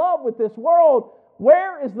so in love with this world,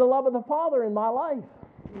 where is the love of the Father in my life?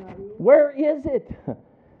 Where is it?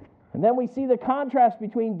 And then we see the contrast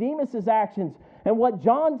between Demas' actions and what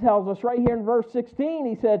John tells us right here in verse 16.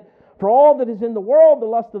 He said, for all that is in the world, the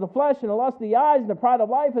lust of the flesh and the lust of the eyes and the pride of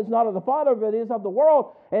life is not of the Father, but is of the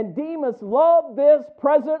world. And Demas loved this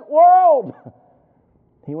present world.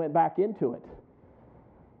 He went back into it.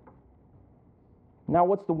 Now,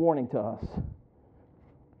 what's the warning to us?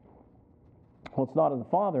 Well, it's not of the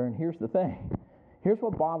Father, and here's the thing. Here's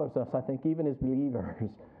what bothers us, I think, even as believers.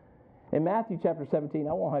 In Matthew chapter 17,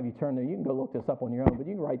 I won't have you turn there. You can go look this up on your own, but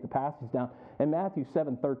you can write the passage down. In Matthew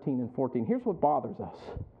 7, 13 and 14, here's what bothers us.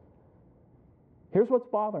 Here's what's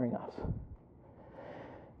bothering us.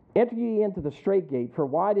 Enter ye into the strait gate, for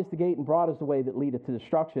wide is the gate and broad is the way that leadeth to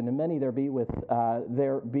destruction, and many there be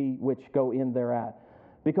which go in thereat.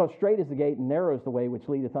 Because strait is the gate and narrow is the way which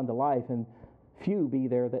leadeth unto life, and few be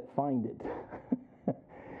there that find it.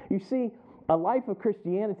 You see, a life of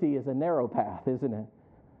Christianity is a narrow path, isn't it?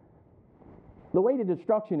 The way to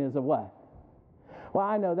destruction is a what? Well,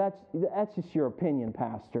 I know that's just your opinion,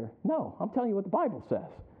 Pastor. No, I'm telling you what the Bible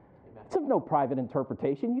says. It's of no private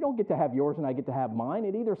interpretation. You don't get to have yours and I get to have mine.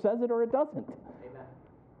 It either says it or it doesn't. Amen.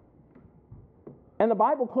 And the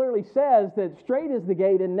Bible clearly says that straight is the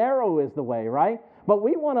gate and narrow is the way, right? But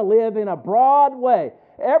we want to live in a broad way.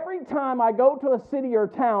 Every time I go to a city or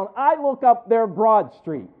town, I look up their Broad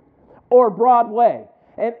Street or Broadway.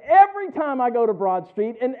 And every time I go to Broad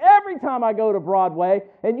Street and every time I go to Broadway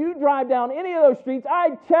and you drive down any of those streets,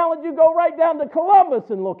 I challenge you, go right down to Columbus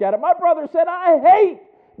and look at it. My brother said, I hate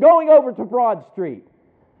going over to Broad Street.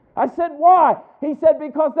 I said, why? He said,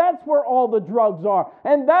 because that's where all the drugs are.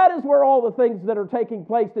 And that is where all the things that are taking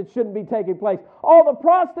place that shouldn't be taking place. All the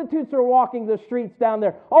prostitutes are walking the streets down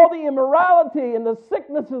there. All the immorality and the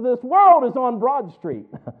sickness of this world is on Broad Street.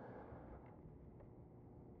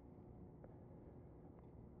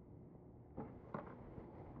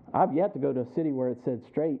 I've yet to go to a city where it said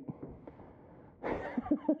straight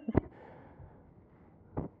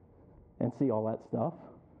and see all that stuff.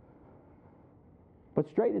 But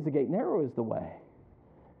straight is the gate, narrow is the way.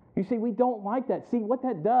 You see, we don't like that. See, what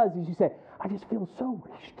that does is you say, I just feel so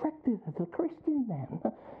restricted as a Christian then.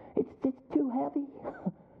 It's too heavy.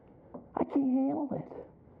 I can't handle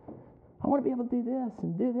it. I want to be able to do this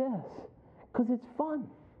and do this because it's fun.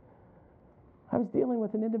 I was dealing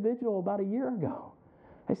with an individual about a year ago.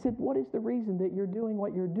 I said, what is the reason that you're doing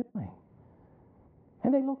what you're doing?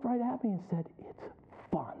 And they looked right at me and said, it's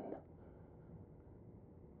fun.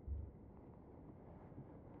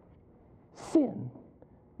 Sin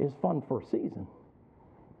is fun for a season,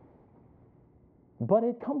 but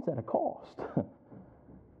it comes at a cost.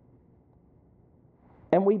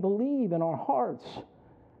 And we believe in our hearts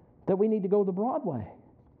that we need to go the broad way.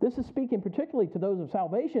 This is speaking particularly to those of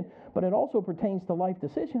salvation, but it also pertains to life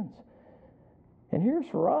decisions. And here's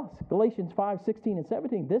for us, Galatians 5:16 and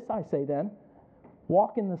 17. This I say then,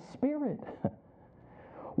 walk in the Spirit.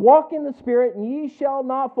 Walk in the Spirit, and ye shall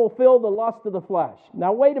not fulfill the lust of the flesh.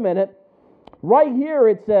 Now wait a minute. Right here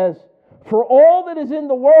it says, for all that is in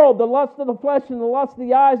the world, the lust of the flesh and the lust of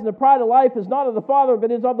the eyes and the pride of life is not of the Father,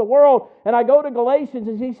 but is of the world. And I go to Galatians,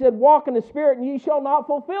 and he said, walk in the Spirit, and ye shall not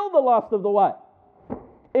fulfill the lust of the what?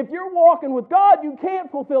 If you're walking with God, you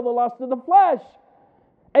can't fulfill the lust of the flesh.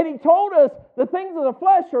 And he told us the things of the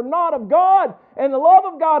flesh are not of God, and the love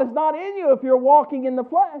of God is not in you if you're walking in the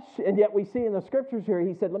flesh. And yet we see in the scriptures here,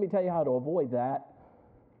 he said, let me tell you how to avoid that.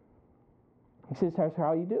 He says, that's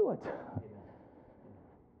how you do it.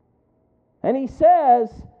 And he says,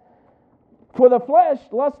 for the flesh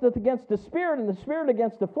lusteth against the Spirit, and the Spirit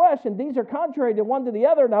against the flesh, and these are contrary to one to the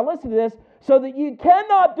other. Now listen to this, so that you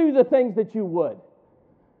cannot do the things that you would.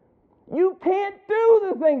 You can't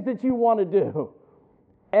do the things that you want to do.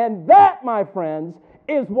 And that, my friends,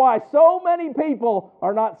 is why so many people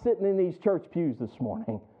are not sitting in these church pews this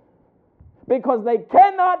morning. Because they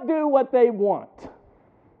cannot do what they want.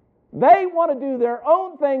 They want to do their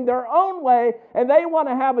own thing, their own way, and they want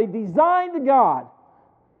to have a designed God.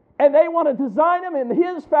 And they want to design him in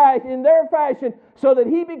his fashion, in their fashion, so that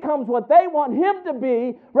he becomes what they want him to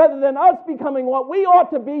be, rather than us becoming what we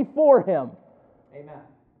ought to be for him. Amen.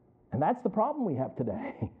 And that's the problem we have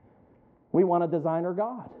today. We want a designer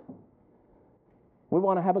God. We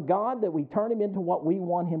want to have a God that we turn him into what we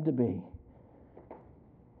want him to be.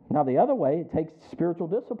 Now, the other way, it takes spiritual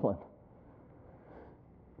discipline.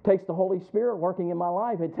 It takes the Holy Spirit working in my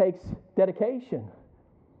life. It takes dedication.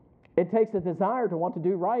 It takes a desire to want to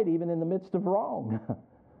do right even in the midst of wrong.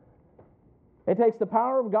 It takes the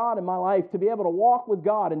power of God in my life to be able to walk with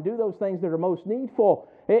God and do those things that are most needful.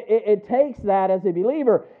 It takes that as a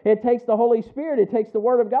believer. It takes the Holy Spirit. It takes the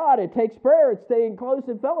Word of God. It takes prayer. It's staying close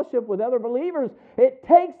in fellowship with other believers. It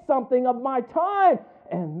takes something of my time.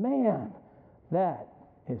 And man, that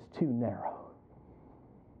is too narrow.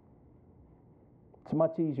 It's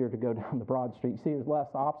much easier to go down the broad street. See, there's less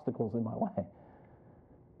obstacles in my way.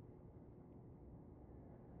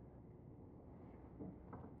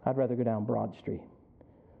 I'd rather go down Broad Street.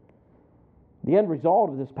 The end result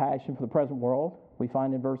of this passion for the present world we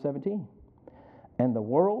find in verse 17. And the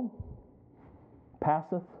world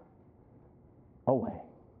passeth away,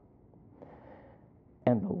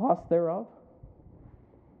 and the lust thereof.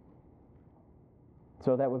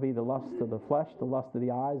 So that would be the lust of the flesh, the lust of the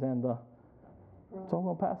eyes, and it's all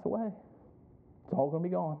going to pass away. It's all going to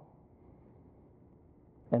be gone.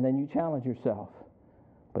 And then you challenge yourself.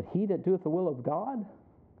 But he that doeth the will of God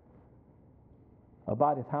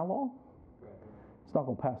abideth how long? It's not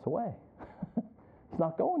going to pass away. It's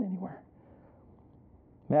not going anywhere.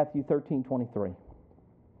 Matthew 13:23.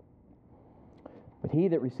 But he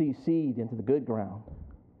that receives seed into the good ground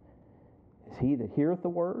is he that heareth the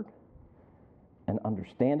word and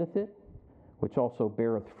understandeth it, which also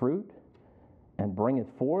beareth fruit and bringeth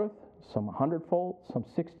forth some 100-fold, some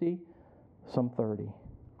 60, some 30.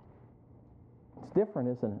 It's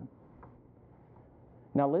different, isn't it?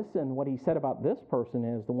 Now listen, what he said about this person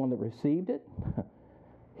is the one that received it,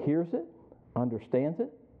 hears it, understands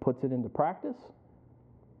it, puts it into practice,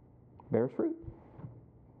 bears fruit.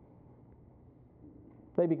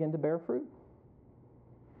 They begin to bear fruit.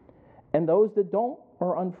 And those that don't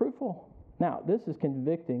are unfruitful. Now, this is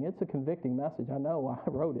convicting. It's a convicting message. I know. I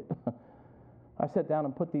wrote it. I sat down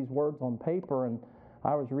and put these words on paper, and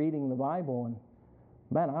I was reading the Bible, and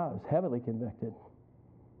man, I was heavily convicted.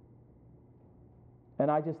 And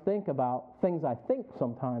I just think about things I think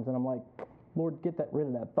sometimes, and I'm like, Lord, get rid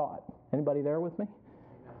of that thought. Anybody there with me?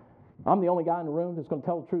 I'm the only guy in the room that's going to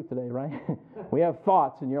tell the truth today, right? We have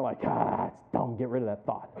thoughts, and you're like, it's dumb, get rid of that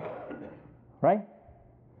thought. Right?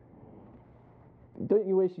 Don't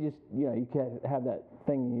you wish you could have that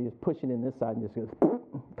thing, and you just push it in this side, and just goes,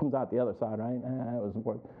 comes out the other side, right? That was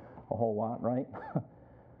worth a whole lot, right?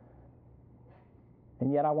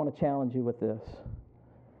 And yet I want to challenge you with this.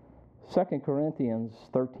 2 Corinthians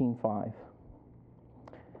 13:5.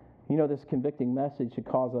 You know, this convicting message should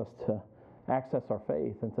cause us to access our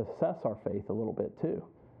faith and to assess our faith a little bit too.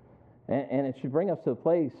 And it should bring us to a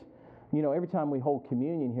place, every time we hold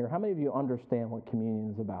communion here, how many of you understand what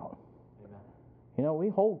communion is about? Amen. We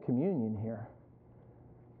hold communion here.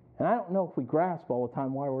 And I don't know if we grasp all the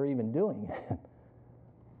time why we're even doing it.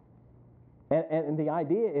 And the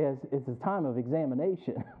idea is it's a time of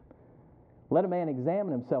examination. Let a man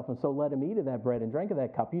examine himself, and so let him eat of that bread and drink of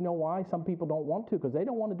that cup. You know why? Some people don't want to, because they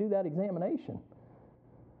don't want to do that examination.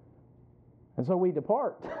 And so we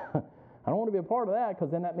depart. I don't want to be a part of that,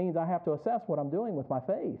 because then that means I have to assess what I'm doing with my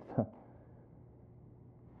faith.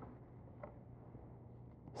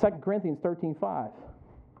 2 Corinthians 13:5.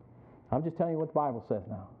 I'm just telling you what the Bible says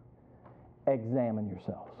now. Examine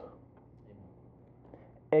yourselves.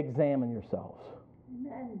 Examine yourselves.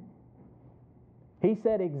 Amen. He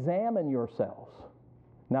said, examine yourselves.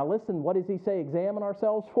 Now listen, what does he say examine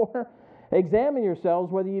ourselves for? Examine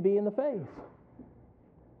yourselves whether you be in the faith.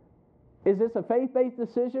 Is this a faith-based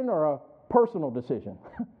decision or a personal decision?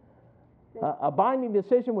 A binding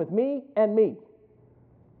decision with me and me?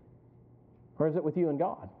 Or is it with you and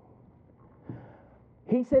God?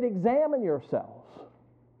 He said, examine yourselves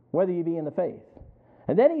whether you be in the faith.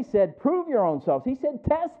 And then he said, prove your own selves. He said,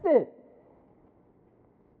 test it.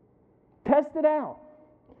 Test it out.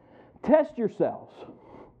 Test yourselves.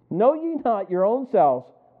 Know ye not your own selves.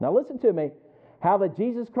 Now listen to me. How that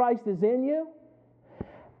Jesus Christ is in you,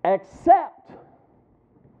 except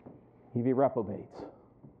he be reprobates.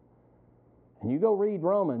 And you go read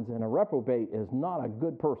Romans, and a reprobate is not a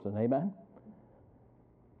good person. Amen?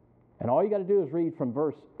 And all you got to do is read from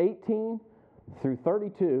verse 18 through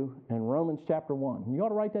 32 in Romans chapter 1. You ought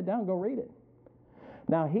to write that down. Go read it.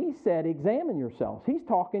 Now, he said, examine yourselves. He's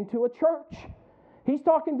talking to a church. He's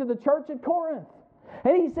talking to the church at Corinth.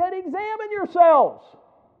 And he said, examine yourselves.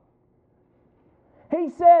 He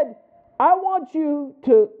said, I want you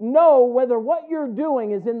to know whether what you're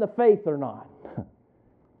doing is in the faith or not.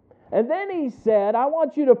 And then he said, I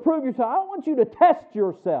want you to prove yourself. I want you to test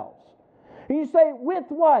yourselves. And you say, with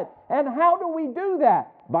what? And how do we do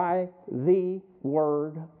that? By the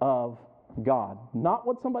Word of God. Not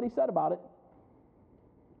what somebody said about it.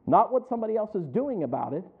 Not what somebody else is doing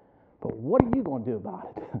about it. But what are you going to do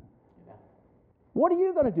about it? What are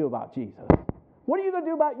you going to do about Jesus? What are you going to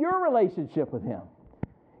do about your relationship with Him?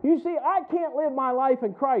 You see, I can't live my life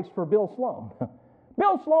in Christ for Bill Sloan.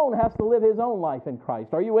 Bill Sloan has to live his own life in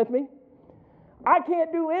Christ. Are you with me? I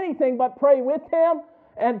can't do anything but pray with him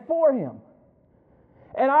and for him.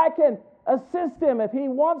 And I can assist him. If he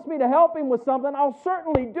wants me to help him with something, I'll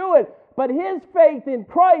certainly do it. But his faith in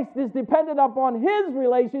Christ is dependent upon his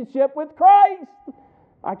relationship with Christ.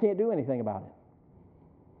 I can't do anything about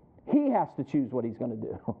it. He has to choose what he's going to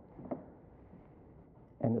do.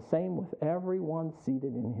 And the same with everyone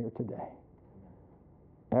seated in here today.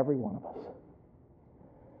 Every one of us.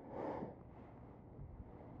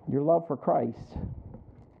 Your love for Christ,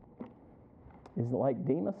 is it like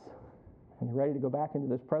Demas and you're ready to go back into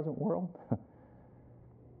this present world?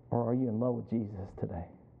 Or are you in love with Jesus today?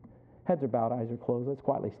 Heads are bowed, eyes are closed. Let's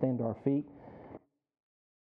quietly stand to our feet.